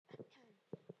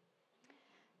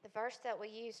verse that we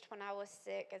used when I was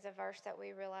sick is a verse that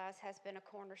we realize has been a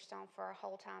cornerstone for our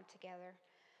whole time together.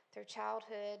 Through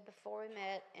childhood, before we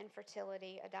met,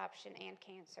 infertility, adoption, and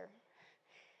cancer.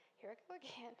 Here I go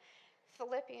again.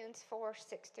 Philippians 4,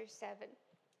 6 through 7.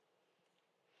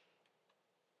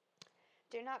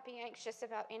 Do not be anxious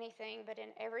about anything, but in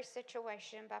every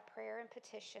situation, by prayer and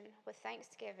petition, with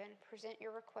thanksgiving, present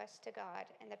your requests to God,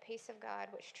 and the peace of God,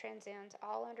 which transcends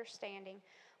all understanding,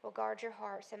 will guard your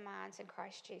hearts and minds in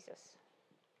Christ Jesus.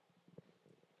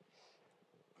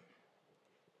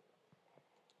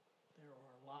 There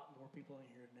are a lot more people in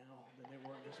here now than there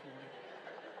were this morning.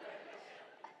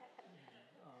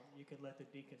 You can let the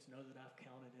deacons know that I've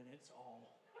counted, and it's all.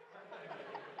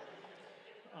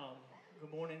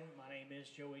 Good morning. My name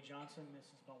is Joey Johnson. This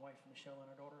is my wife, Michelle, and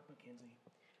our daughter, Mackenzie.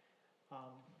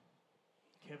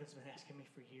 Kevin's been asking me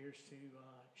for years to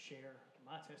share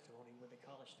my testimony with the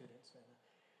college students, and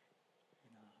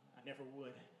I never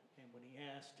would. And when he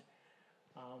asked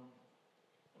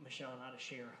Michelle and I to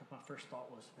share, my first thought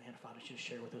was, man, if I'd have just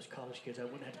shared with those college kids, I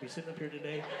wouldn't have to be sitting up here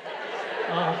today.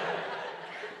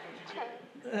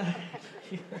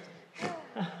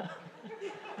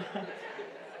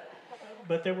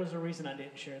 But there was a reason I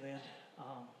didn't share then,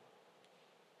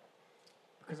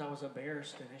 because I was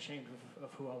embarrassed and ashamed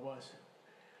of who I was.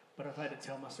 But I've had to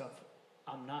tell myself,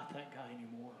 I'm not that guy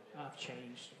anymore. I've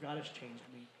changed. God has changed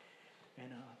me.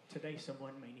 And today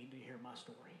someone may need to hear my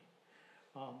story.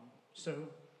 So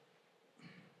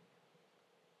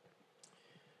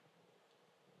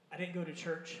I didn't go to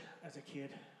church as a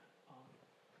kid.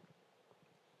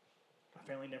 My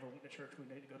family never went to church. We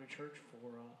didn't go to church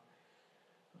for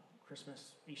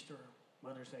Christmas, Easter,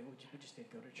 Mother's Day. We just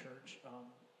didn't go to church.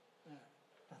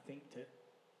 I think that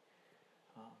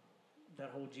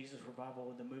that whole Jesus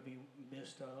revival in the movie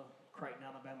missed Crichton,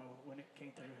 Alabama when it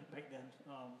came through back then.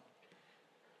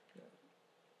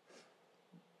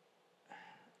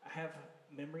 I have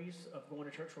memories of going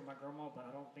to church with my grandma, but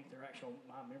I don't think they're actual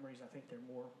my memories. I think they're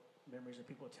more memories of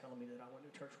people telling me that I went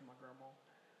to church with my grandma.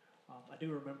 I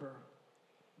do remember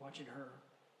watching her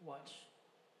watch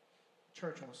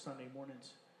church on Sunday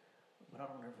mornings, but I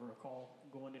don't ever recall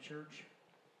going to church.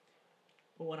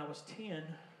 But when I was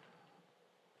 10,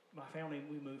 my family,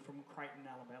 we moved from Crichton,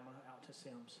 Alabama, out to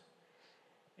Sims.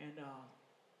 And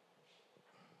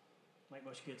like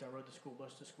most kids, I rode the school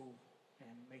bus to school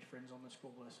and made friends on the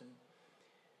school bus. And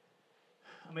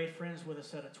I made friends with a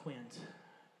set of twins.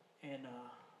 And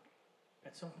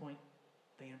at some point,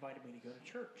 they invited me to go to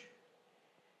church.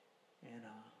 And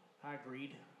I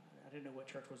agreed. I didn't know what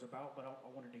church was about, but I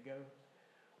wanted to go.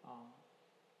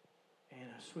 And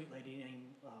a sweet lady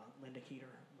named Linda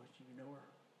Keeter, most of you know her,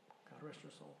 God rest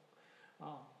her soul.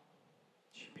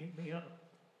 She picked me up,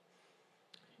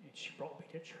 and she brought me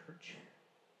to church.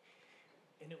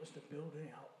 And it was the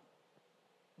building out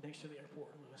next to the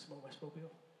airport in Louisville, West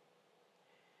Mobile.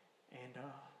 And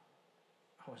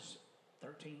I was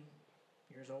 13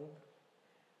 years old,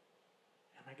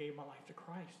 and I gave my life to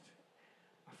Christ.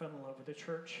 I fell in love with the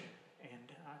church,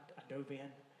 and I dove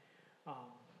in.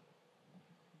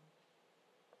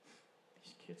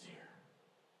 These kids here.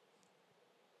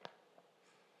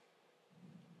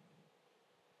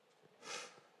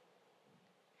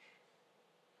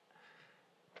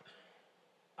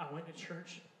 I went to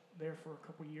church there for a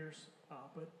couple years,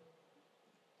 but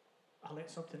I let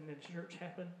something in the church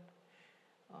happen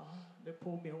that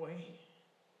pulled me away,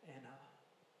 and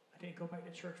I didn't go back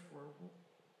to church for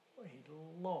a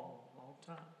long, long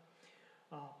time.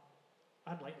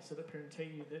 I'd like to sit up here and tell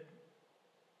you that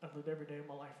I've lived every day of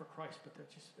my life for Christ, but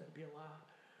that'd be a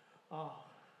lie.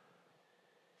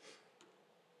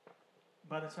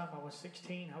 By the time I was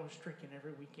 16, I was drinking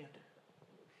every weekend.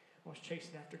 I was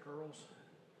chasing after girls.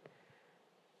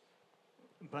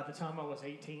 By the time I was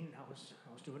 18, I was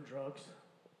doing drugs.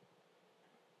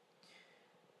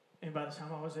 And by the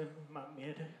time I was in my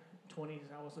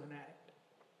mid-20s, I was an addict.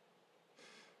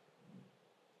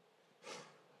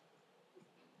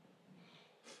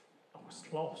 I was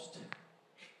lost.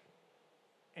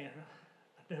 And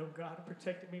I know God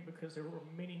protected me because there were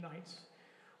many nights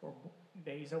or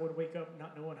days I would wake up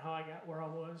not knowing how I got where I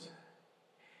was.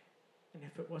 And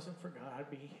if it wasn't for God, I'd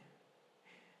be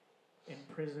in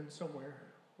prison somewhere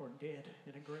or dead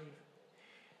in a grave.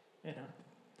 And I'm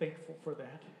thankful for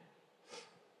that.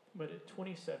 But at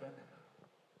 27,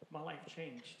 my life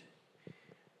changed.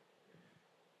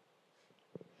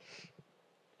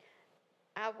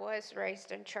 I was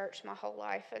raised in church my whole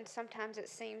life, and sometimes it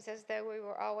seems as though we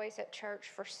were always at church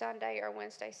for Sunday or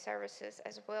Wednesday services,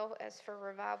 as well as for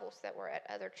revivals that were at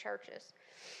other churches.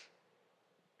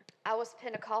 I was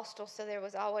Pentecostal, so there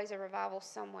was always a revival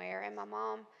somewhere, and my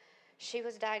mom, She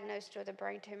was diagnosed with a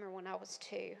brain tumor when I was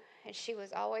 2, and she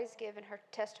was always giving her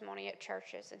testimony at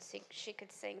churches, and she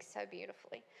could sing so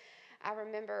beautifully. I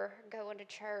remember going to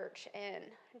church and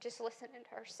just listening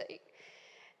to her sing.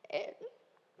 And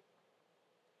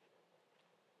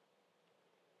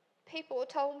people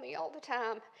told me all the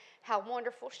time how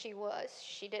wonderful she was.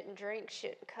 She didn't drink, she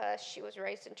didn't cuss. She was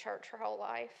raised in church her whole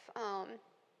life.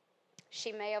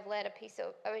 She may have let a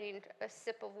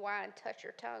sip of wine touch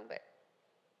her tongue, but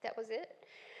that was it.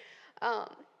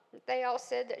 They all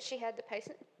said that she had the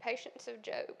patience of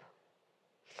Job.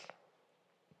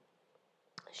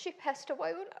 She passed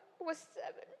away when I was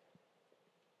 7.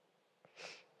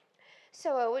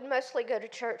 So I would mostly go to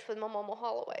church with my Mama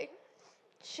Holloway.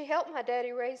 She helped my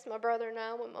daddy raise my brother and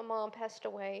I when my mom passed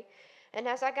away. And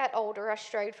as I got older, I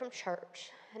strayed from church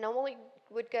and only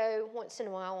would go once in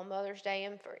a while on Mother's Day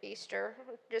and for Easter,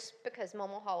 just because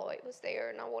Mama Holloway was there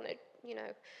and I wanted,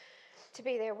 to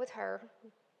be there with her.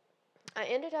 I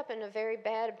ended up in a very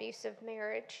bad, abusive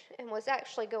marriage and was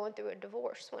actually going through a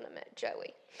divorce when I met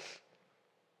Joey.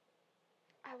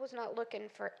 I was not looking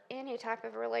for any type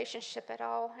of relationship at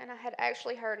all, and I had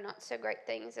actually heard not so great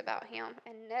things about him,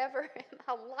 and never in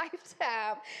my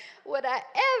lifetime would I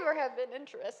ever have been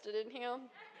interested in him.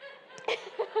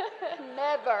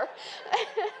 Never.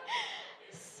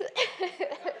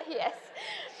 Yes.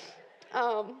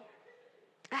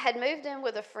 I had moved in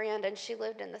with a friend, and she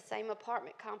lived in the same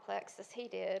apartment complex as he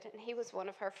did, and he was one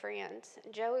of her friends.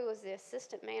 Joey was the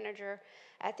assistant manager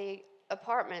at the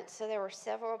apartment, so there were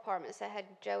several apartments that had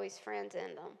Joey's friends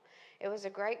in them. It was a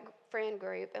great friend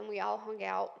group, and we all hung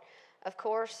out. Of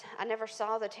course, I never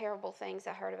saw the terrible things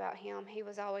I heard about him. He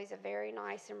was always a very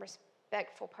nice and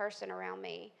respectful person around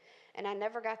me, and I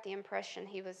never got the impression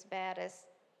he was as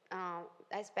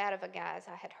bad of a guy as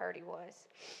I had heard he was.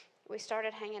 We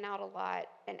started hanging out a lot,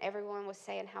 and everyone was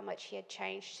saying how much he had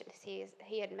changed since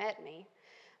he had met me.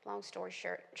 Long story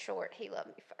short, he loved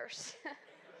me first.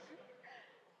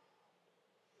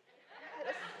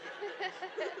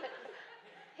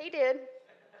 He did.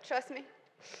 Trust me.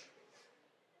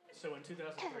 So in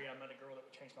 2003, I met a girl that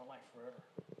would change my life forever.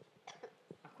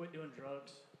 I quit doing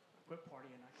drugs, I quit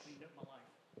partying, I cleaned up my life.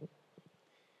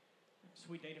 So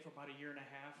we dated for about a year and a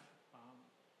half,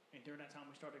 and during that time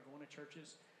we started going to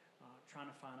churches, trying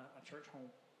to find a church home.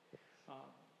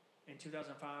 In 2005,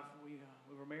 we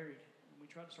were married, and we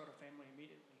tried to start a family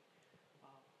immediately.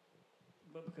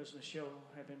 But because Michelle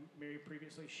had been married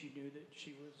previously, she knew that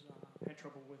she had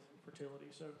trouble with fertility.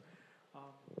 So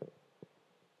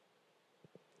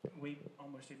we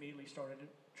almost immediately started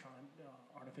trying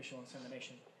artificial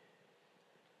insemination.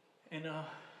 And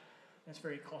that's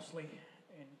very costly,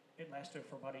 and it lasted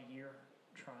for about a year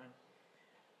trying.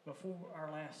 Before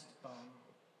our last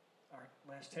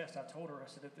test, I told her, I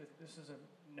said, this is a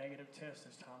negative test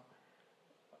this time.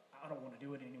 I don't want to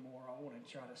do it anymore. I want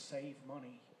to try to save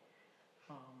money.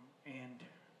 And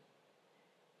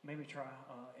maybe try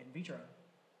in vitro.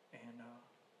 And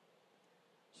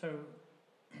so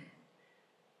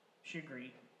she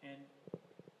agreed, and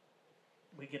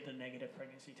we get the negative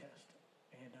pregnancy test.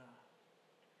 And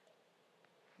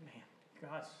man,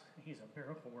 he's a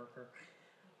miracle worker.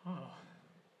 Oh.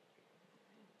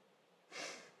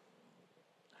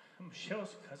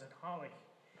 Michelle's cousin, Holly,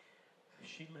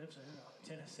 she lives in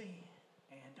Tennessee,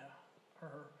 and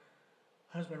her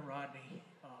husband, Rodney,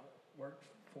 worked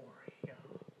for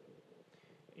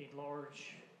a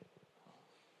large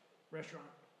restaurant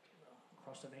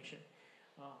across the nation.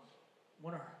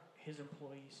 One of his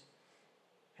employees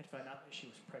had found out that she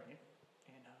was pregnant,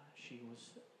 and she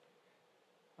was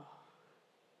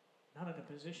not in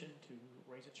a position to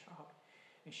raise a child,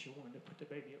 and she wanted to put the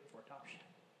baby up for adoption.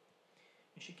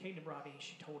 And she came to Rodney, and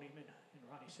she told him, and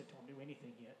Rodney said, "Don't do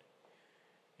anything yet."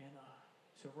 And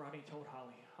so Rodney told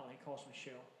Holly. Holly calls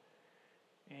Michelle.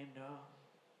 And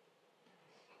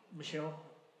Michelle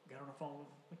got on the phone with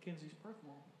Mackenzie's birth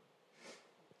mom.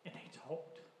 And they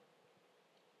talked.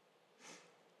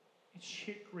 And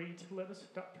she agreed to let us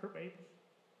adopt her baby.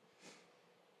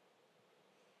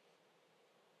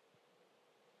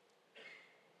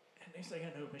 And next thing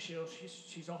I know, Michelle,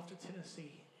 she's off to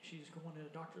Tennessee. She's going to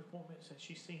a doctor's appointment, and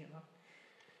she's seeing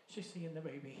the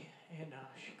baby. And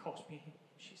she calls me, and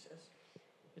she says,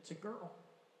 "It's a girl."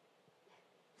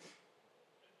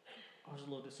 I was a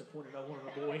little disappointed. I wanted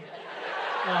a boy.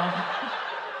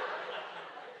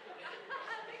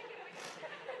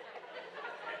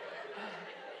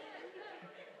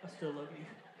 I still love you.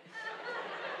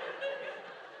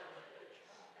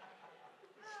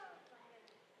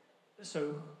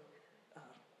 So,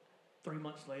 3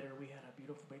 months later, we had a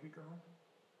beautiful baby girl.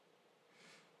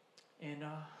 And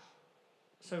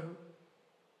so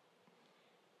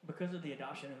because of the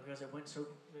adoption and because it went so,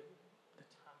 the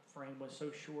time frame was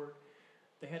so short,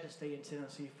 they had to stay in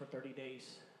Tennessee for 30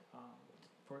 days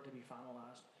for it to be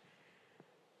finalized.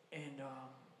 And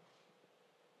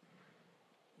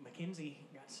Mackenzie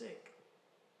got sick.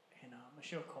 And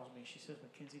Michelle calls me. She says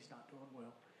Mackenzie's not doing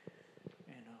well.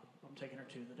 And I'm taking her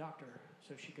to the doctor.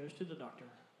 So she goes to the doctor.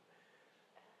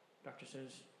 Doctor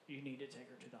says, you need to take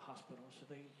her to the hospital. So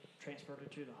they transferred her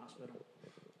to the hospital.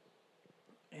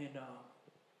 And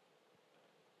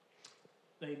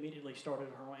they immediately started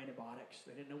her on antibiotics.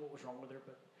 They didn't know what was wrong with her,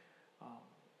 but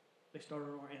they started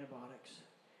her on antibiotics.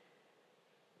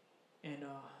 And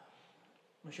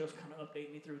Michelle's kind of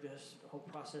updating me through this whole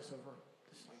process over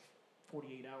this like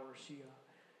 48 hours.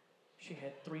 She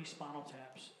had 3 spinal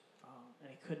taps, and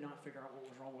they could not figure out what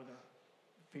was wrong with her.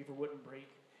 Fever wouldn't break.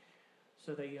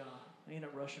 So they ended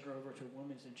up rushing her over to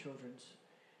Women's and Children's.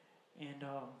 And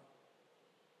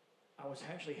I was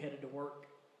actually headed to work.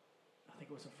 I think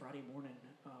it was a Friday morning.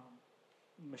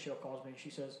 Michelle calls me and she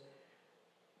says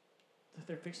that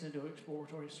they're fixing to do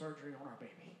exploratory surgery on our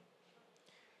baby.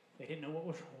 They didn't know what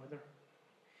was wrong with her,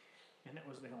 and that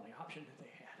was the only option that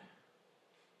they had.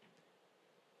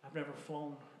 I've never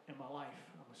flown in my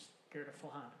life. I was scared of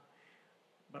flying.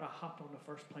 But I hopped on the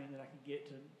first plane that I could get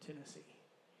to Tennessee.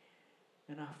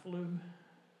 And I flew.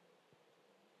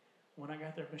 When I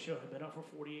got there, Michelle had been up for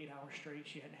 48 hours straight.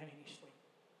 She hadn't had any sleep.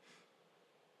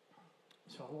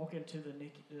 So I walk into the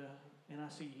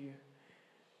NICU,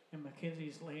 and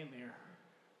Mackenzie's laying there,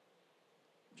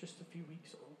 just a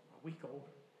week old,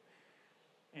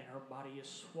 and her body is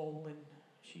swollen.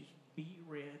 She's beet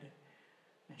red,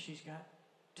 and she's got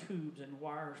tubes and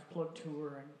wires plugged to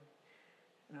her,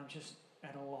 and I'm just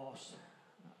at a loss.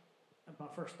 And my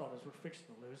first thought is, we're fixing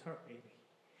to lose our baby.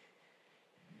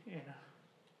 And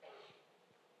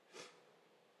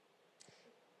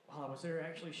while I was there,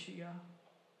 actually,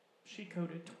 she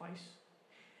coded twice,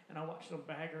 and I watched them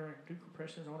bag her and do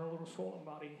compressions on her little swollen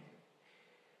body.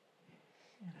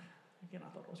 And again, I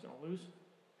thought I was going to lose.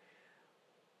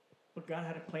 But God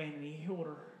had a plan, and He healed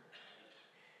her.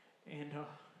 And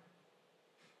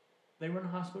they were in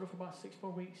the hospital for about 6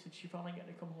 more weeks, and she finally got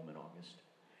to come home in August.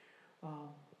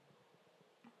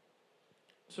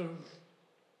 Sorry,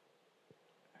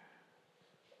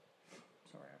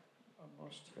 I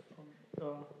lost.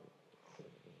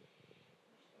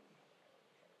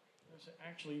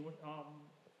 Actually,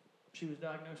 she was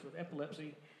diagnosed with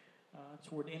epilepsy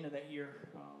toward the end of that year,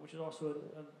 which is also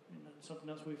something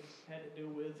else we've had to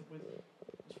deal with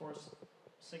as far as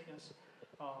sickness.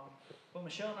 But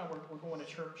Michelle and I were going to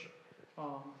church.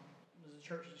 There's a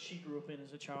church that she grew up in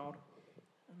as a child,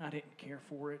 and I didn't care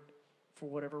for it for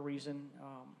whatever reason.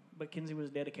 But Kenzie was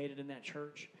dedicated in that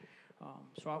church,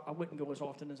 so I wouldn't go as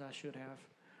often as I should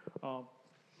have.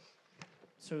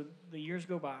 So the years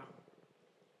go by,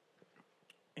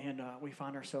 and we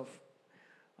find ourselves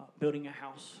building a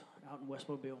house out in West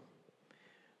Mobile.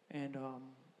 And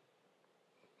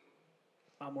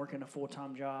I'm working a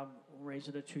full-time job,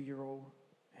 raising a 2-year-old,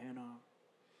 and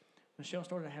Michelle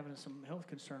started having some health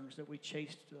concerns that we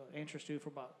chased answers to for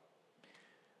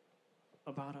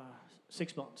about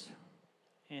 6 months.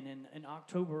 And in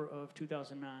October of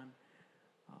 2009,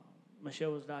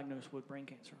 Michelle was diagnosed with brain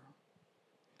cancer.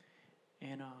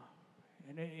 And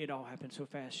it all happened so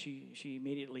fast. She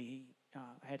immediately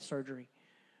had surgery,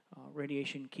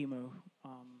 radiation, chemo.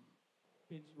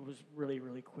 It was really,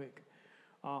 really quick.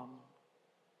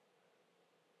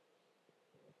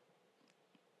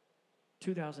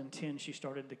 2010, she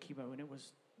started the chemo, and it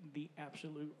was the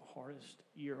absolute hardest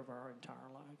year of our entire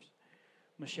lives.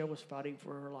 Michelle was fighting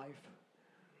for her life.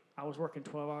 I was working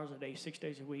 12 hours a day, 6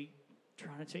 days a week,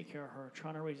 trying to take care of her,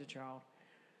 trying to raise a child,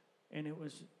 and it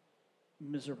was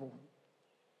miserable.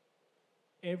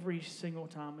 Every single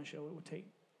time Michelle would take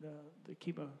the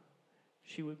chemo,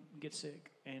 she would get sick.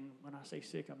 And when I say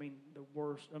sick, I mean the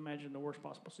worst. Imagine the worst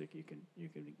possible sick you can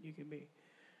be.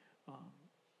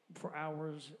 For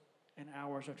hours and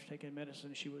hours after taking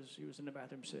medicine, she was in the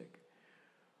bathroom sick.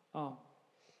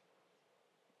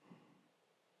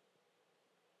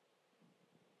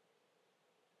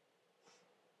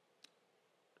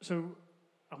 So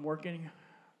I'm working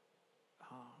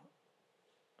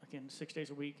again 6 days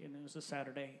a week, and it was a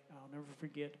Saturday. I'll never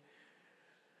forget.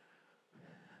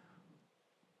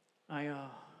 I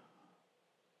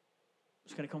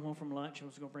was going to come home from lunch. I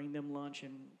was going to bring them lunch,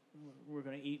 and we were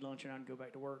going to eat lunch, and I'd go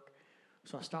back to work.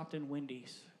 So I stopped in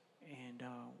Wendy's, and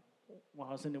while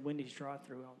I was in the Wendy's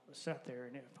drive-thru, I sat there,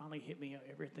 and it finally hit me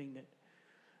everything that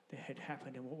had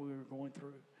happened and what we were going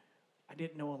through. I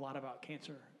didn't know a lot about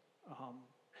cancer.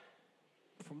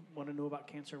 From what I knew about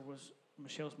cancer was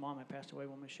Michelle's mom had passed away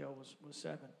when Michelle was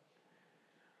 7.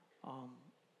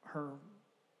 Her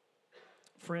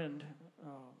friend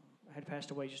had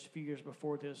passed away just a few years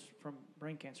before this from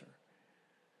brain cancer.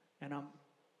 And I'm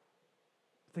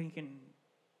thinking,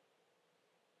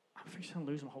 I'm fixing to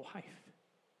lose my whole life.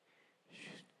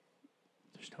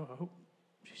 There's no hope.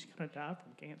 She's going to die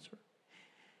from cancer.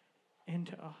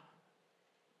 And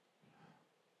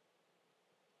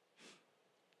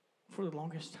for the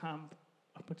longest time,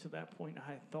 up until that point,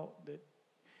 I had thought that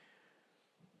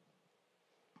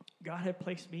God had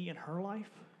placed me in her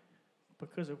life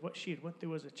because of what she had went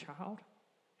through as a child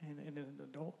and an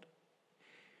adult.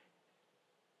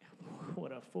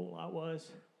 What a fool I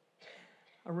was.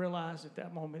 I realized at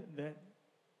that moment that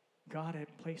God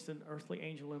had placed an earthly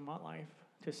angel in my life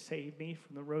to save me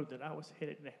from the road that I was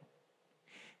headed down.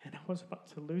 And I was about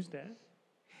to lose that.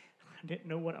 I didn't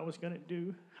know what I was going to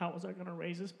do. How was I going to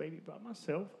raise this baby by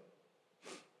myself?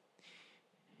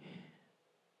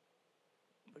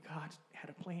 But God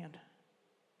had a plan.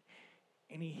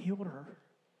 And He healed her.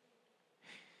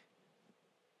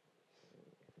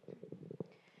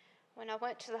 When I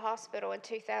went to the hospital in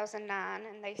 2009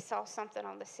 and they saw something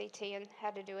on the CT and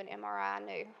had to do an MRI, I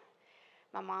knew.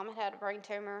 My mom had a brain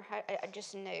tumor. I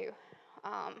just knew.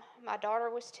 My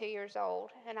daughter was 2 years old,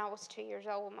 and I was 2 years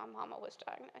old when my mama was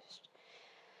diagnosed.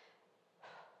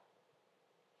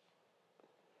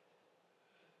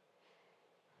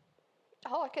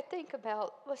 All I could think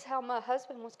about was how my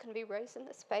husband was going to be raising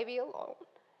this baby alone,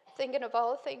 thinking of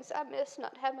all the things I missed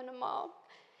not having a mom,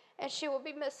 and she will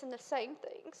be missing the same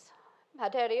things. My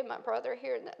daddy and my brother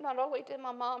here, not only did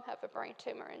my mom have a brain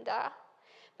tumor and die,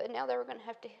 but now they were going to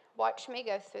have to watch me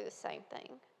go through the same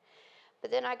thing. But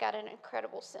then I got an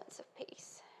incredible sense of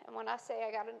peace. And when I say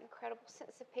I got an incredible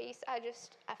sense of peace, I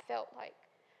felt like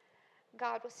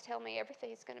God was telling me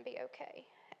everything's going to be okay.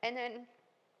 And then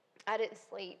I didn't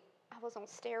sleep. I was on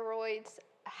steroids,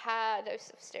 a high dose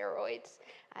of steroids.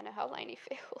 I know how Lainey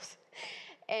feels.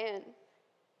 And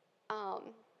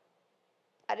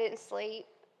I didn't sleep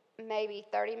maybe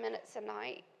 30 minutes a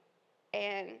night.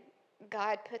 And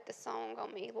God put the song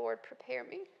on me, Lord, prepare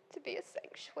me to be a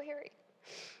sanctuary.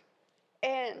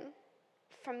 And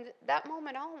from that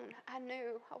moment on, I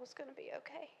knew I was going to be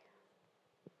okay.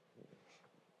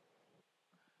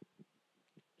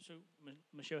 So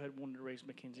Michelle had wanted to raise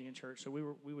Mackenzie in church, so we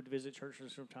would visit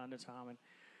churches from time to time, and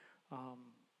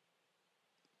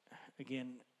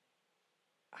again,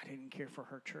 I didn't care for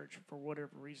her church for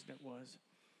whatever reason it was,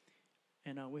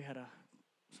 and we had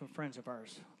some friends of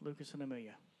ours, Lucas and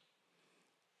Amelia.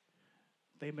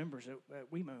 They members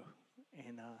at WeMo,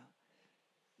 and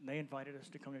they invited us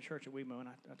to come to church at WeMo, and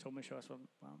I told Michelle, I said,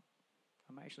 well,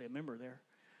 I'm actually a member there,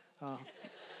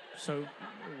 so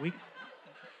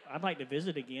I'd like to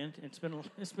visit again. It's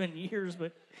been years,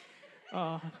 but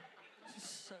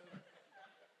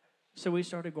so we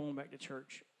started going back to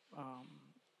church,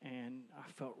 and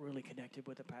I felt really connected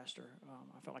with the pastor.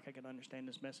 I felt like I could understand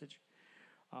this message,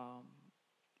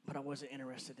 but I wasn't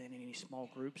interested in any small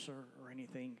groups or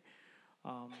anything.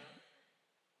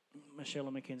 Michelle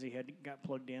and Mackenzie had got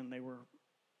plugged in. They were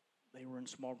in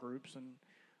small groups, and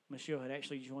Michelle had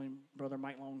actually joined Brother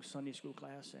Mike Long's Sunday school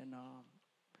class, and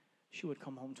she would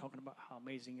come home talking about how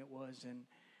amazing it was, and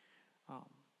I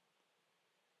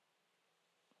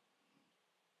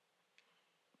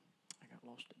got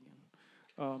lost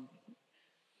again.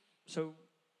 So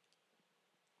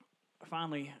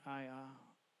finally, I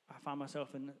found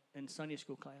myself in Sunday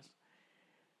school class,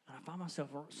 and I found myself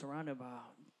surrounded by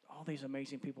all these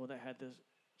amazing people that had this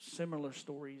similar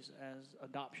stories as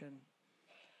adoption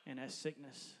and as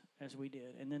sickness as we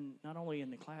did. And then not only in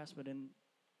the class, but in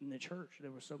the church,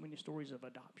 there were so many stories of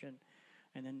adoption.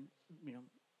 And then,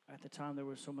 at the time, there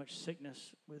was so much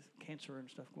sickness with cancer and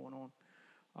stuff going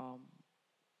on.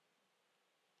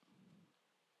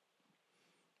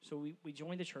 So we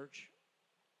joined the church,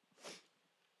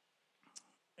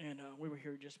 and we were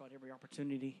here just about every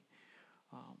opportunity.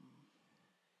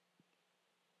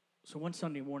 So one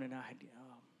Sunday morning,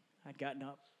 I'd gotten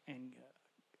up and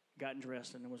gotten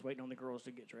dressed, and I was waiting on the girls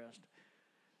to get dressed.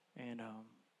 And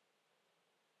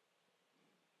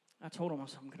I told them,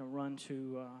 I'm going to run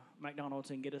to McDonald's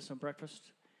and get us some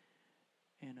breakfast.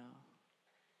 And,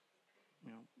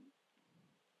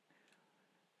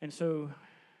 and so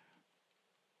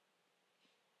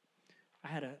I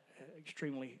had an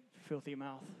extremely filthy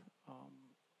mouth.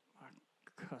 I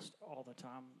cussed all the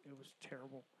time. It was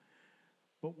terrible.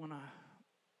 But when I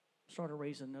started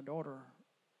raising a daughter,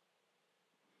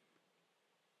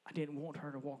 I didn't want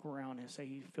her to walk around and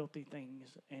say filthy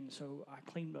things. And so I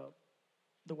cleaned up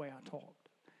the way I talked.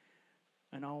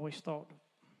 And I always thought,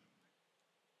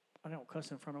 I don't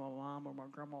cuss in front of my mom or my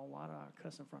grandma. Why do I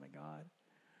cuss in front of God?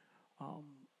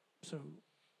 So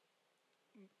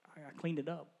I cleaned it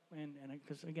up, and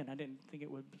because again, I didn't think it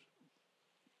would.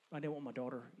 I didn't want my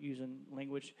daughter using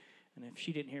language, and if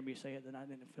she didn't hear me say it, then I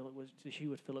didn't feel it was. She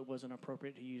would feel it wasn't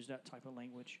appropriate to use that type of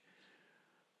language.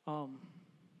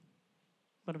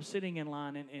 But I'm sitting in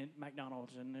line in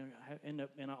McDonald's, and I end up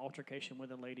in an altercation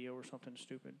with a lady over something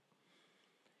stupid.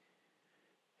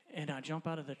 And I jump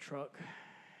out of the truck,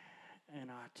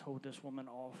 and I told this woman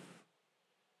off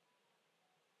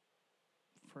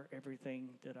for everything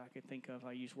that I could think of.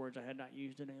 I used words I had not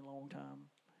used in a long time.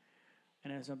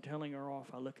 And as I'm telling her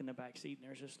off, I look in the back seat, and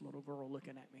there's this little girl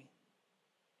looking at me.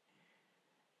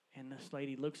 And this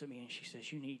lady looks at me, and she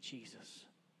says, "You need Jesus."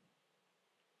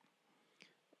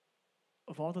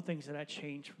 Of all the things that I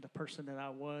changed from the person that I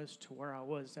was to where I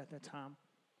was at that time,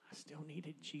 I still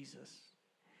needed Jesus.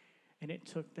 And it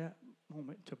took that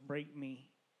moment to break me,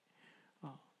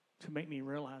 to make me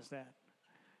realize that.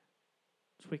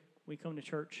 So we come to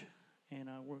church, and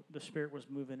the Spirit was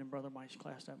moving in Brother Mike's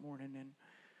class that morning, and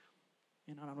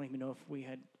I don't even know if we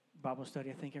had Bible study.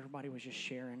 I think everybody was just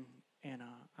sharing, and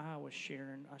I was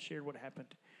sharing. I shared what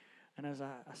happened, and as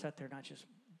I sat there and I just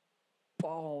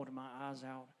bawled my eyes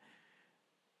out,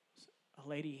 a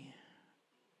lady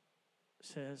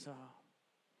says,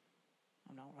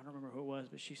 I don't remember who it was,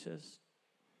 but she says,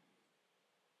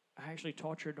 "I actually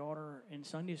taught your daughter in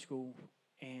Sunday school,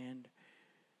 and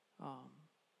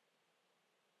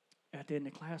at the end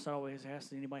of class, I always ask,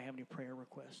 does anybody have any prayer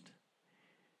requests?"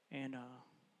 And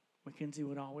Mackenzie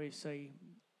would always say,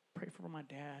 "Pray for my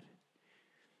dad,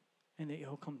 and that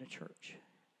he'll come to church."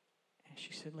 And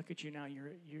she said, "Look at you now.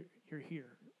 You're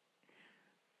here.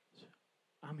 So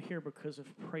I'm here because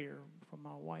of prayer from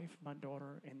my wife, my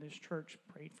daughter, and this church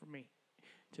prayed for me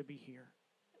to be here,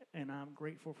 and I'm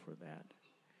grateful for that."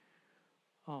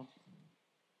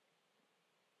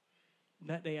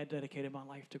 That day, I dedicated my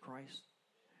life to Christ.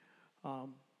 I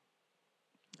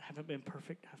haven't been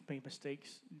perfect. I've made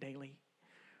mistakes daily.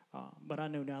 But I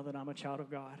know now that I'm a child of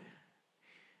God,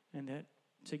 and that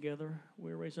together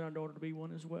we're raising our daughter to be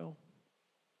one as well.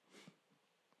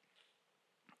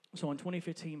 So in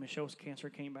 2015, Michelle's cancer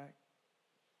came back.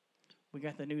 We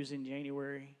got the news in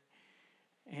January,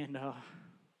 and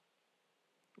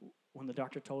when the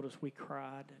doctor told us, we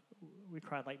cried. We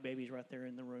cried like babies right there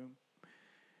in the room.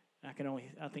 I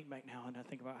think back now, and I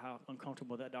think about how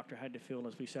uncomfortable that doctor had to feel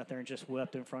as we sat there and just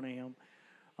wept in front of him.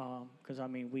 Because,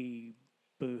 we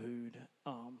boo-hooed.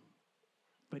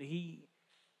 But he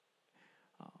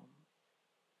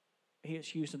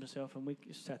excused himself, and we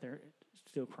just sat there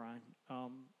still crying.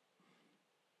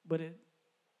 But it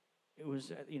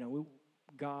was,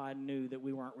 God knew that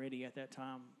we weren't ready at that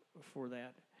time for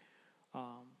that.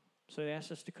 So they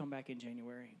asked us to come back in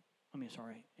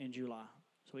in July.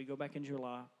 So we go back in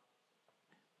July.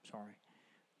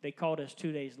 They called us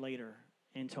 2 days later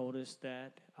and told us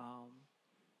that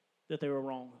they were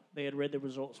wrong. They had read the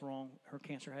results wrong. Her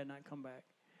cancer had not come back,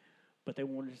 but they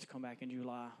wanted us to come back in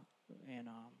July, and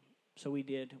so we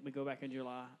did. We go back in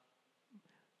July.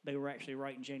 They were actually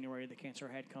right in January. The cancer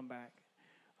had come back.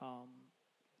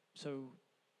 So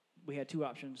we had two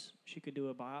options. She could do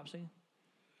a biopsy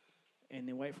and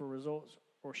then wait for results,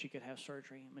 or she could have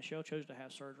surgery. Michelle chose to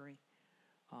have surgery.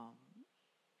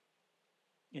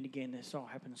 And again, this all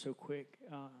happened so quick.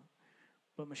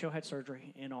 But Michelle had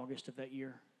surgery in August of that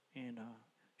year, and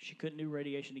she couldn't do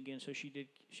radiation again, so she did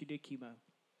chemo.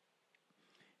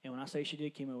 And when I say she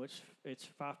did chemo, it's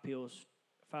 5 pills,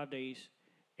 5 days,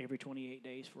 every 28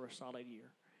 days for a solid year.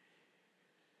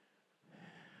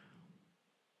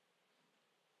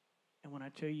 And when I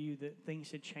tell you that things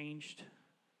had changed,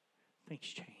 things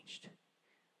changed.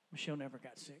 Michelle never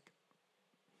got sick.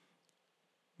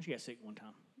 She got sick one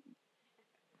time.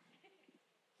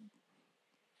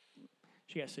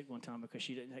 She got sick one time because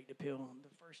she didn't take the pill. The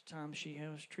first time she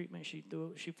had treatment, she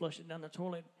flushed it down the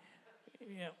toilet.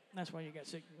 Yeah, that's why you got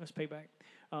sick. Let's pay back.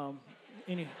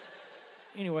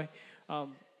 Anyway,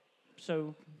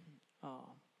 so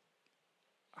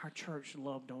our church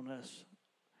loved on us.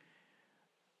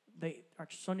 Our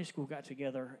Sunday school got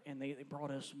together, and they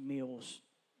brought us meals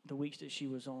the weeks that she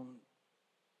was on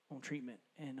treatment,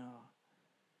 and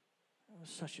it was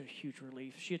such a huge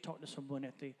relief. She had talked to someone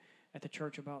at the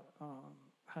church about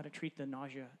how to treat the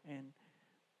nausea, and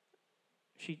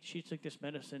she took this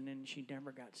medicine, and she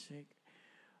never got sick.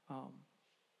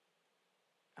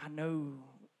 I know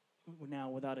now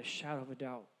without a shadow of a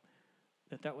doubt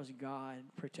that was God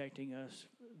protecting us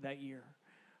that year.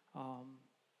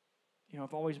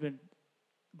 I've always been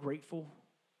grateful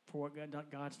for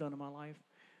what God's done in my life,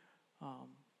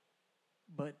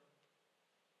 but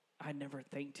I never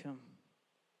thanked him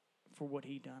for what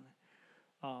he done.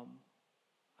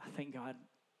 I thank God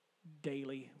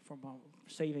daily for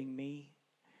saving me,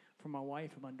 for my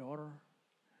wife and my daughter.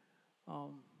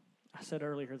 I said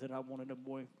earlier that I wanted a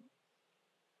boy.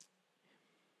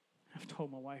 I've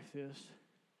told my wife this.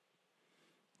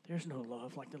 There's no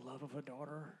love like the love of a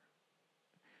daughter.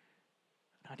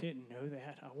 I didn't know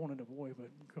that. I wanted a boy, but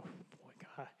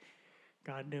boy,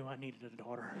 God knew I needed a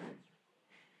daughter.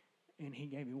 And he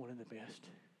gave me one of the best.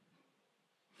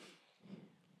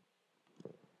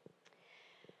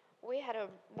 We had a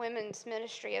women's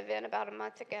ministry event about a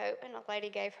month ago, and a lady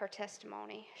gave her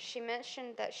testimony. She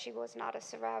mentioned that she was not a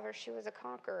survivor, she was a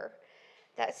conqueror.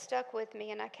 That stuck with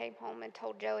me, and I came home and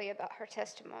told Joey about her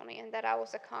testimony and that I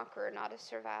was a conqueror, not a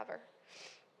survivor.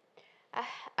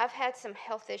 I've had some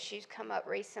health issues come up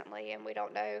recently, and we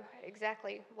don't know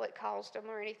exactly what caused them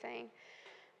or anything.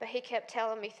 But he kept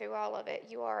telling me through all of it,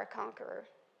 you are a conqueror.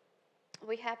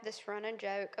 We have this running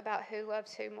joke about who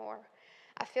loves who more.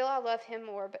 I feel I love him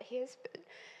more, but he has been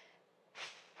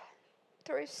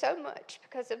through so much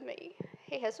because of me.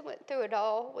 He has went through it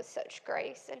all with such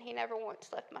grace, and he never once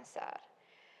left my side.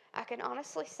 I can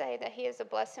honestly say that he is a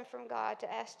blessing from God to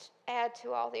add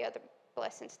to all the other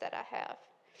blessings that I have.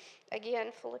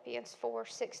 Again, Philippians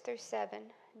 4:6-7.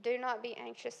 Do not be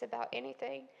anxious about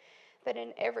anything, but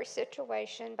in every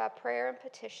situation, by prayer and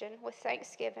petition, with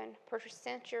thanksgiving,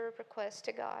 present your requests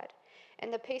to God.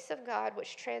 And the peace of God,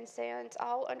 which transcends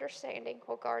all understanding,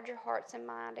 will guard your hearts and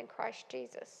mind in Christ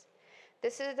Jesus.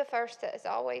 This is the verse that has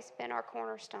always been our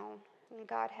cornerstone, and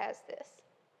God has this.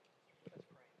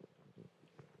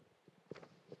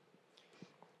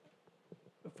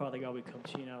 Father God, we come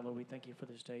to you now, Lord. We thank you for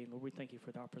this day. Lord, we thank you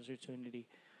for the opportunity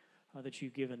that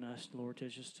you've given us, Lord, to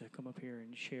come up here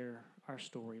and share our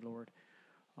story, Lord.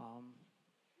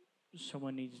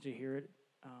 Someone needs to hear it,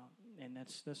 and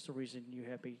that's the reason you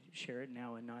have me share it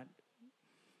now and not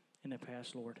in the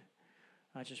past, Lord.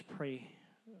 I just pray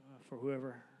for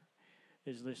whoever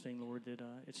is listening, Lord, that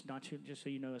it's not too, just so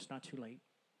you know, it's not too late,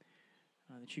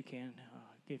 that you can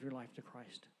give your life to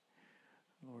Christ,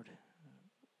 Lord.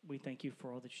 We thank you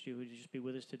for all that you do. Just be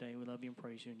with us today. We love you and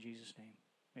praise you in Jesus' name.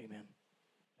 Amen.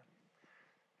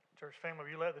 Church family,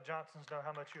 will you let the Johnsons know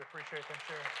how much you appreciate them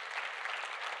sharing?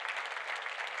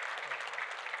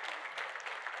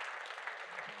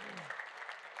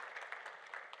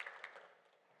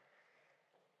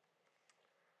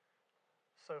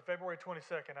 So February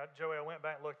 22nd, Joey, I went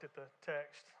back and looked at the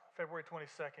text. February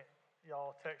 22nd,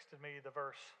 y'all texted me the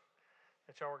verse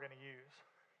that y'all were going to use.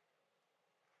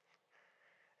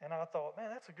 And I thought,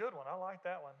 man, that's a good one. I like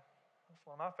that one. That's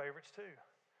one of my favorites too.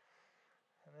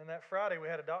 And then that Friday, we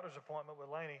had a doctor's appointment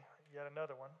with Laney, yet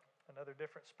another one, another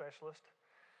different specialist.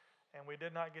 And we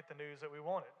did not get the news that we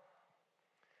wanted.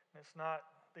 And it's not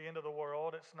the end of the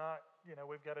world. It's not,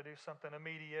 we've got to do something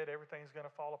immediate. Everything's going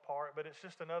to fall apart. But it's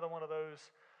just another one of those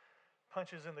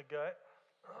punches in the gut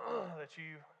that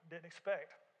you didn't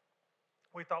expect.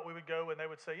 We thought we would go and they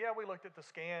would say, yeah, we looked at the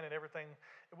scan and everything.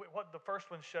 What the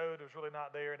first one showed was really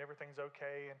not there and everything's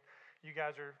okay. And you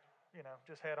guys are,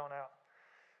 just head on out.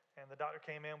 And the doctor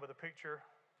came in with a picture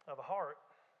of a heart.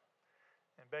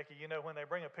 And Becky, when they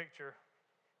bring a picture,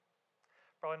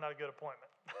 probably not a good appointment.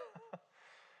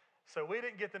 So we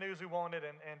didn't get the news we wanted.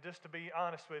 And just to be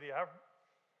honest with you, I've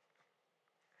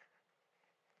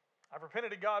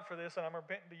repented to God for this and I'm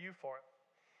repenting to you for it.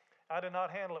 I did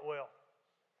not handle it well.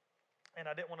 And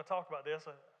I didn't want to talk about this.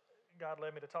 God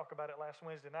led me to talk about it last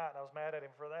Wednesday night, and I was mad at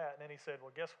him for that. And then he said,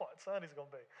 well, guess what Sunday's going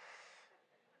to be?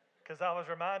 Because I was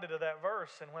reminded of that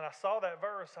verse. And when I saw that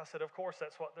verse, I said, of course,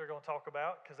 that's what they're going to talk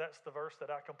about, because that's the verse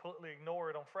that I completely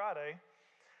ignored on Friday.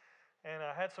 And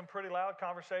I had some pretty loud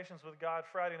conversations with God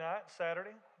Friday night,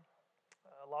 Saturday.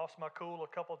 I lost my cool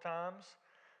a couple of times.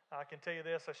 I can tell you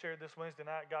this, I shared this Wednesday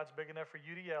night, God's big enough for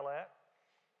you to yell at.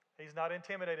 He's not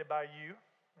intimidated by you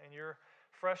and your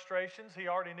frustrations. He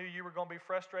already knew you were going to be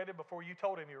frustrated before you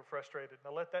told him you were frustrated.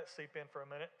 Now let that seep in for a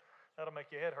minute. That'll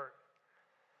make your head hurt.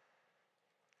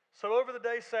 So over the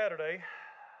day Saturday,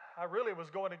 I really was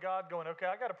going to God going, okay,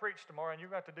 I got to preach tomorrow and you're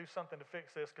going to have to do something to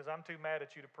fix this because I'm too mad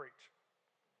at you to preach.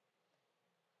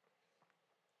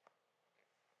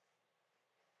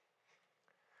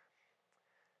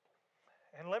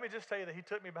 And let me just tell you that he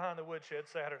took me behind the woodshed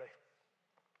Saturday.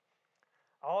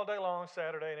 All day long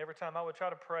Saturday, and every time I would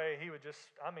try to pray, he would just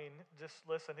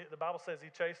listen. The Bible says he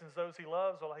chastens those he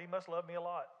loves. Well, he must love me a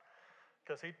lot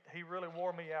because he really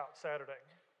wore me out Saturday.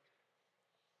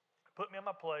 Put me in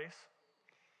my place,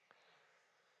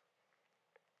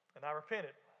 and I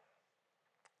repented.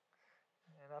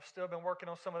 And I've still been working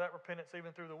on some of that repentance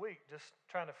even through the week, just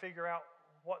trying to figure out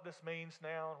what this means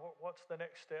now and what's the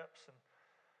next steps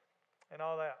and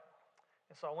all that.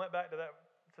 And so I went back to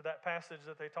that passage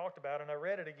that they talked about, and I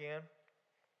read it again.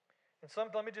 And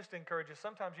let me just encourage you,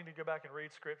 sometimes you need to go back and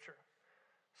read Scripture.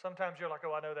 Sometimes you're like,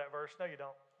 oh, I know that verse. No, you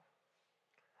don't.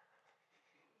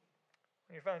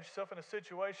 When you find yourself in a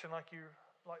situation like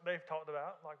they've talked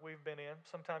about, like we've been in,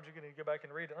 sometimes you're going to go back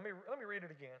and read it. Let me read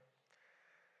it again.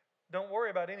 Don't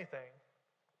worry about anything.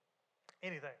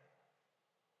 Anything.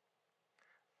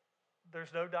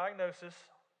 There's no diagnosis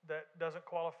that doesn't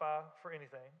qualify for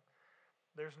anything.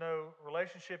 There's no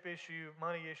relationship issue,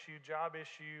 money issue, job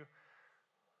issue,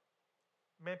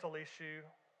 mental issue,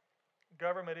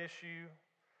 government issue,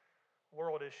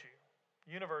 world issue,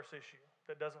 universe issue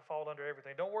that doesn't fall under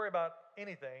everything. Don't worry about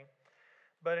anything,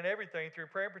 but in everything, through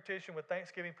prayer and petition with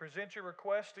thanksgiving, present your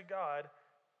requests to God,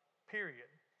 period.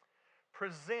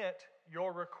 Present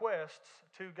your requests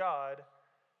to God,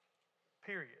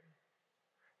 period.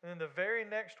 And then the very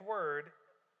next word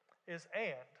is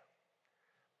and.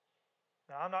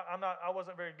 Now, I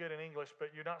wasn't very good in English, but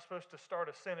you're not supposed to start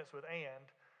a sentence with and,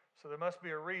 so there must be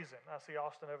a reason. I see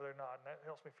Austin over there nodding. That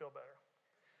helps me feel better.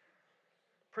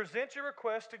 Present your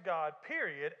request to God,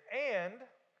 period, and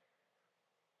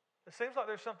it seems like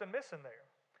there's something missing there.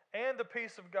 And the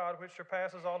peace of God, which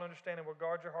surpasses all understanding, will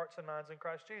guard your hearts and minds in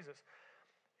Christ Jesus.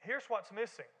 Here's what's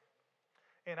missing.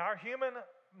 In our human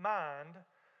mind,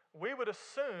 we would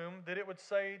assume that it would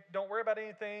say, don't worry about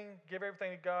anything, give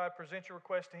everything to God, present your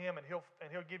request to Him, and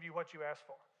He'll give you what you ask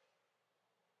for.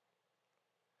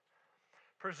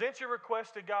 Present your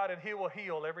request to God, and He will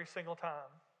heal every single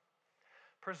time.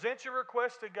 Present your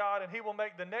request to God, and He will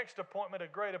make the next appointment a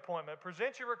great appointment.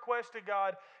 Present your request to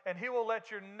God, and He will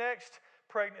let your next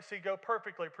pregnancy go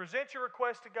perfectly. Present your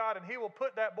request to God, and He will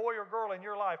put that boy or girl in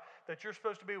your life that you're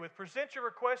supposed to be with. Present your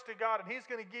request to God, and He's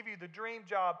going to give you the dream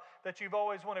job that you've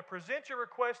always wanted. Present your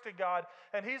request to God,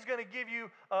 and He's going to give you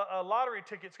a lottery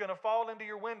ticket that's going to fall into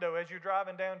your window as you're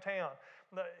driving downtown.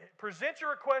 Present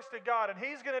your request to God, and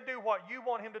He's going to do what you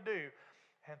want Him to do.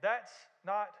 And that's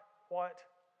not what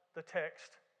the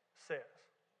text says.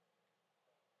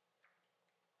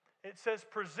 It says,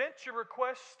 present your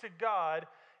requests to God,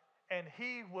 and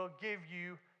He will give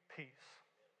you peace.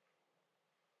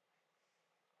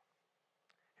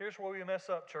 Here's where we mess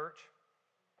up, church.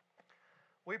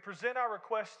 We present our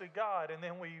requests to God, and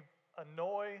then we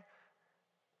annoy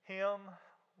Him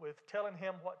with telling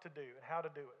Him what to do and how to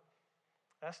do it.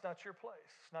 That's not your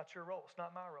place. It's not your role. It's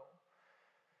not my role.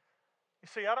 You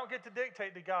see, I don't get to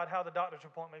dictate to God how the doctor's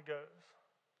appointment goes.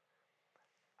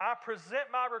 I present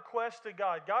my request to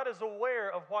God. God is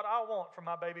aware of what I want for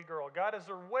my baby girl. God is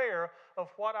aware of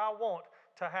what I want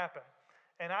to happen.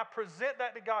 And I present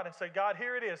that to God and say, God,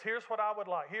 here it is. Here's what I would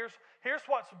like. Here's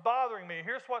what's bothering me.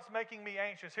 Here's what's making me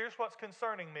anxious. Here's what's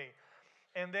concerning me.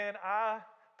 And then I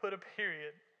put a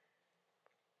period.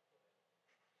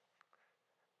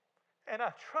 And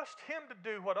I trust Him to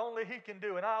do what only He can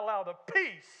do. And I allow the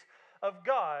peace of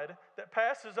God that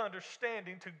passes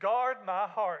understanding to guard my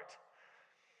heart.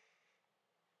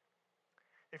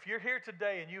 If you're here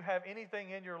today and you have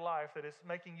anything in your life that is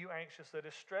making you anxious, that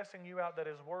is stressing you out, that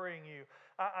is worrying you,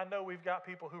 I know we've got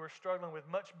people who are struggling with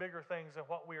much bigger things than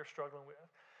what we are struggling with.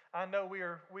 I know we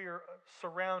are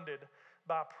surrounded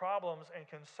by problems and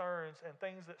concerns and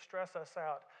things that stress us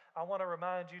out. I want to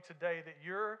remind you today that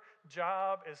your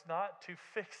job is not to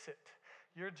fix it.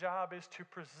 Your job is to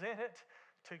present it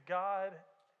to God,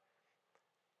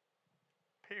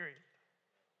 period.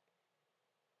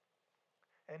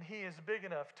 And He is big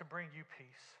enough to bring you peace.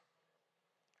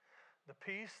 The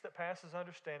peace that passes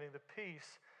understanding, the peace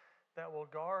that will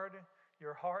guard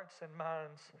your hearts and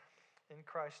minds in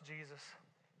Christ Jesus.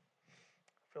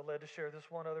 I feel led to share this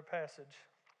one other passage.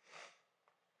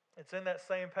 It's in that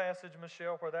same passage,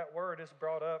 Michelle, where that word is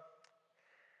brought up.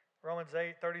 Romans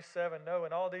 8:37, no,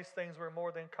 in all these things we're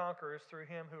more than conquerors through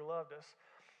Him who loved us.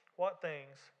 What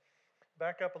things?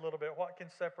 Back up a little bit. What can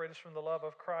separate us from the love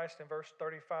of Christ? In verse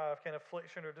 35, can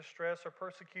affliction or distress or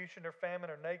persecution or famine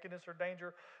or nakedness or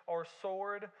danger or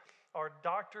sword or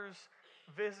doctor's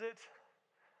visit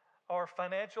or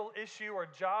financial issue or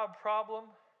job problem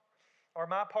or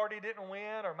my party didn't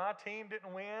win or my team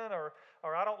didn't win or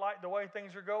I don't like the way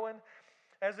things are going?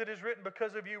 As it is written,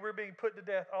 because of you we're being put to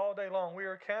death all day long. We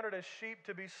are counted as sheep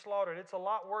to be slaughtered. It's a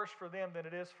lot worse for them than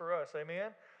it is for us.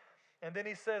 Amen? And then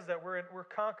he says that we're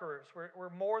conquerors.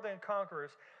 We're more than conquerors.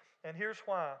 And here's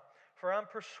why. For I'm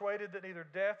persuaded that neither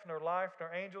death, nor life,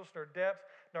 nor angels, nor depth,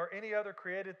 nor any other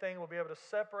created thing will be able to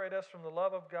separate us from the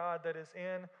love of God that is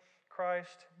in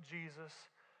Christ Jesus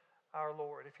our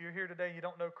Lord. If you're here today and you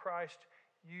don't know Christ,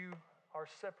 you are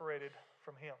separated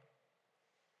from Him.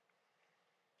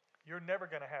 You're never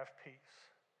going to have peace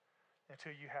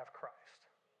until you have Christ.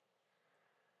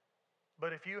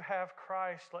 But if you have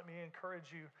Christ, let me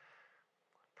encourage you,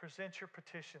 present your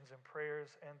petitions and prayers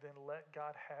and then let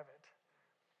God have it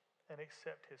and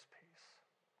accept His peace.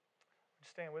 Would you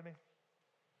stand with me?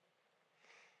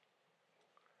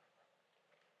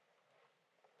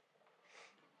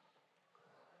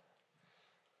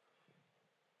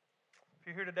 If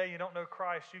you're here today, you don't know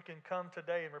Christ, you can come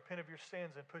today and repent of your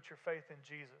sins and put your faith in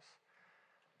Jesus.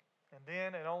 And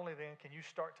then and only then can you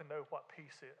start to know what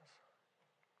peace is.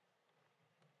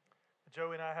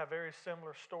 Joey and I have very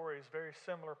similar stories, very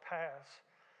similar paths.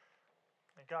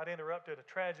 And God interrupted a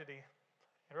tragedy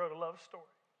and wrote a love story.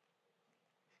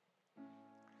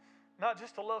 Not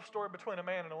just a love story between a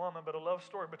man and a woman, but a love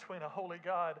story between a holy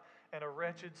God and a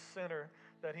wretched sinner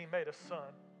that He made a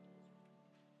son.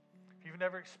 If you've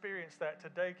never experienced that,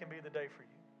 today can be the day for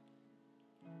you.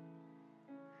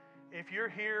 If you're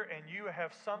here and you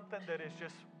have something that is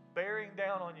just bearing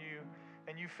down on you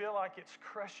and you feel like it's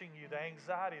crushing you, the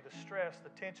anxiety, the stress,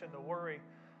 the tension, the worry,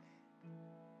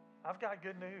 I've got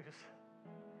good news.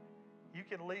 You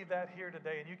can leave that here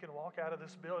today and you can walk out of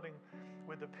this building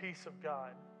with the peace of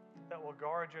God that will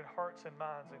guard your hearts and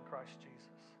minds in Christ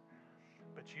Jesus.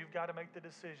 But you've got to make the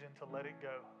decision to let it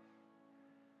go.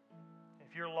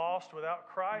 If you're lost without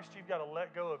Christ, you've got to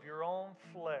let go of your own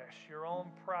flesh, your own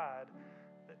pride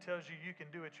that tells you you can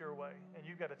do it your way. And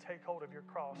you've got to take hold of your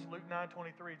cross. Luke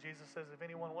 9:23, Jesus says, if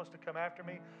anyone wants to come after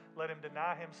me, let him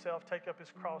deny himself, take up his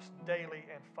cross daily,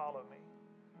 and follow me.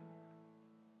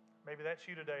 Maybe that's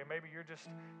you today. Maybe you're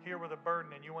just here with a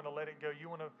burden and you want to let it go. You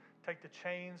want to take the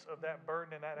chains of that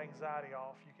burden and that anxiety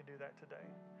off. You can do that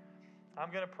today. I'm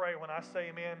going to pray. When I say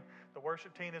amen, the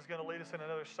worship team is going to lead us in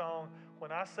another song. When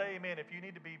I say amen, if you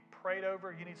need to be prayed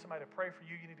over, you need somebody to pray for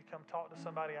you, you need to come talk to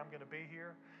somebody, I'm going to be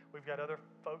here. We've got other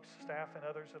folks, staff, and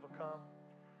others that will come.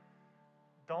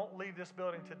 Don't leave this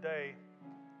building today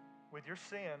with your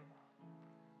sin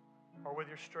or with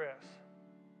your stress.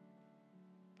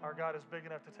 Our God is big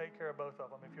enough to take care of both of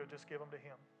them if you'll just give them to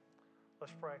Him.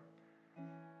 Let's pray.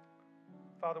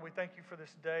 Father, we thank you for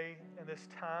this day and this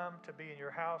time to be in your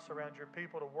house around your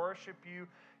people, to worship you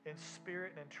in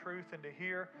spirit and in truth, and to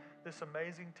hear this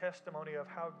amazing testimony of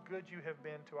how good you have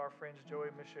been to our friends Joey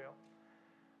and Michelle.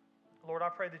 Lord, I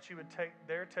pray that you would take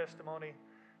their testimony,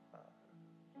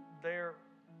 their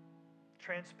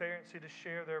transparency to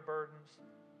share their burdens,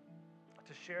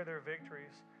 to share their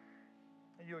victories,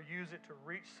 and you'll use it to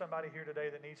reach somebody here today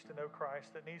that needs to know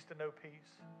Christ, that needs to know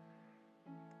peace.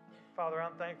 Father,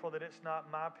 I'm thankful that it's not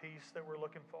my peace that we're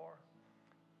looking for.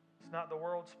 It's not the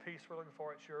world's peace we're looking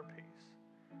for, it's your peace.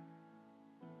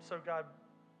 So God,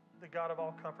 the God of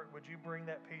all comfort, would you bring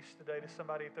that peace today to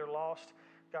somebody? If they're lost,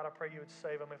 God, I pray you would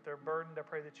save them. If they're burdened, I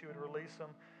pray that you would release them.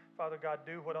 Father God,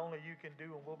 do what only you can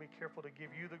do, and we'll be careful to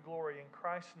give you the glory. In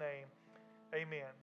Christ's name, amen.